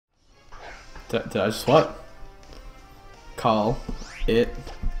Did I just what? Call it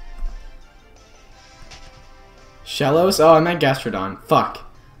Shellos? Oh, I meant Gastrodon. Fuck.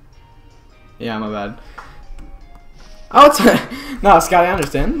 Yeah, my bad. Oh, it's no, Scott, I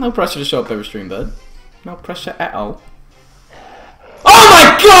understand. No pressure to show up every stream, bud. No pressure at all. Oh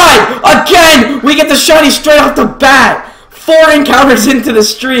my god! Again! We get the shiny straight off the bat! 4 encounters into the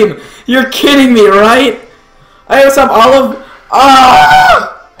stream. You're kidding me, right? Hey, what's up, Olive?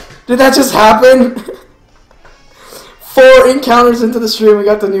 Ah! Did that just happen? 4 encounters into the stream, we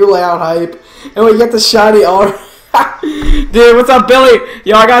got the new layout hype, and we get the shiny already. Dude, what's up, Billy?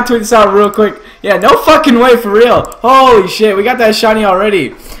 Yo, I gotta tweet this out real quick. Yeah, no fucking way, for real. Holy shit, we got that shiny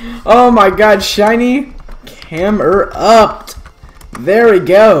already. Oh my god, shiny Camerupt. There we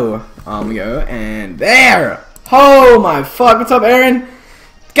go. We go, and there. Oh my fuck, what's up, Aaron?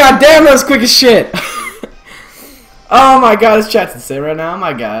 God damn, that was quick as shit. Oh my god, it's chat's insane right now. Oh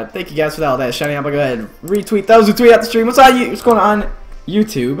my god, thank you guys for all that shiny. I'm gonna go ahead and retweet those who tweet out the stream. What's going on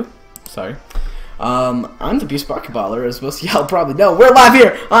YouTube? Sorry. I'm the Beast Baller, as most of y'all probably know. We're live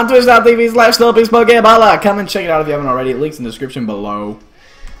here on Twitch.tv/BeastBaller. Come and check it out if you haven't already. Links in the description below.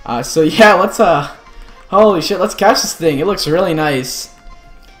 So yeah, let's holy shit, let's catch this thing. It looks really nice.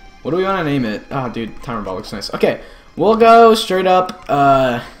 What do we want to name it? Oh, dude, Timer Ball looks nice. Okay, we'll go straight up,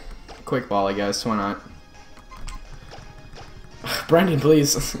 Quick Ball, I guess. Why not? Brendan,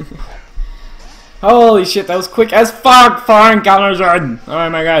 please. Holy shit, that was quick as fuck! 4 encounters on! Oh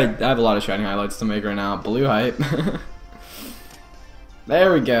my god, I have a lot of shiny highlights to make right now. Blue hype.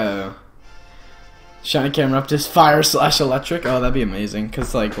 There we go. Shiny Camerupt is fire / electric. Oh, that'd be amazing.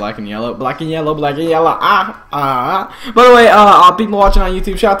 Cause like black and yellow, black and yellow, black and yellow. By the way, people watching on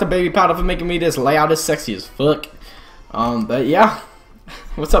YouTube, shout out to Baby Powder for making me this layout is sexy as fuck. But yeah,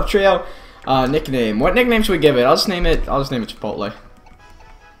 what's up, trio? Nickname. What nickname should we give it? I'll just name it Chipotle.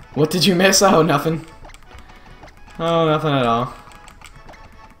 What did you miss? Oh, nothing. Oh, nothing at all.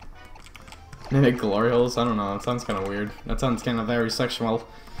 Name it Glory Holes? I don't know. That sounds kind of weird. That sounds kind of very sexual.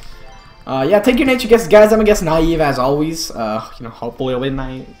 Yeah, take your nature guesses, guys. I'm gonna guess naive as always. You know, hopefully it'll be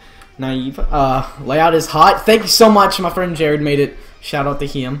naive. Layout is hot. Thank you so much. My friend Jared made it. Shout out to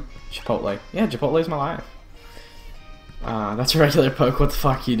him. Chipotle. Yeah, Chipotle is my life. That's a regular poke. What the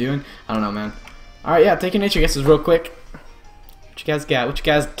fuck are you doing? I don't know, man. Alright, yeah, take your nature guesses real quick. What you guys got? What you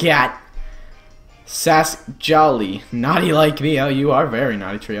guys got? Sass Jolly. Naughty like me. Oh, you are very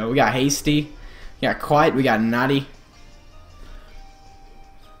naughty, trio. We got Hasty. We got Quiet. We got Naughty.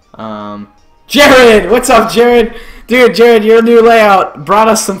 Jared! What's up, Jared? Dude, Jared, your new layout brought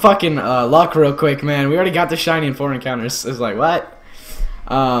us some fucking luck real quick, man. We already got the shiny in 4 encounters. It's like, what?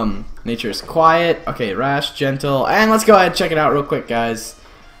 Nature is quiet. Okay, rash, gentle. And let's go ahead and check it out real quick, guys.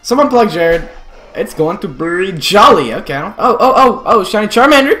 Someone plug Jared. It's going to be Jolly. Okay. Oh, shiny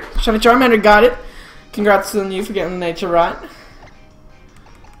Charmander. Shiny Charmander got it. Congrats to you for getting the nature right.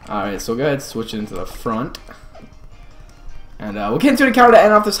 Alright, so we'll go ahead and switch it into the front. And we'll get into the encounter to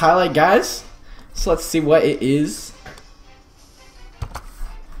end off this highlight, guys. So let's see what it is.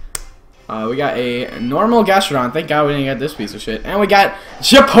 We got a normal Gastrodon. Thank God we didn't get this piece of shit. And we got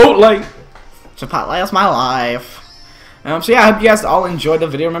Chipotle. Chipotle is my life. So yeah, I hope you guys all enjoyed the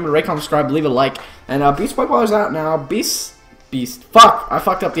video. Remember to rate, comment, subscribe, leave a like. And Beast Baller's out now. Fuck, I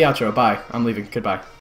fucked up the outro. Bye. I'm leaving. Goodbye.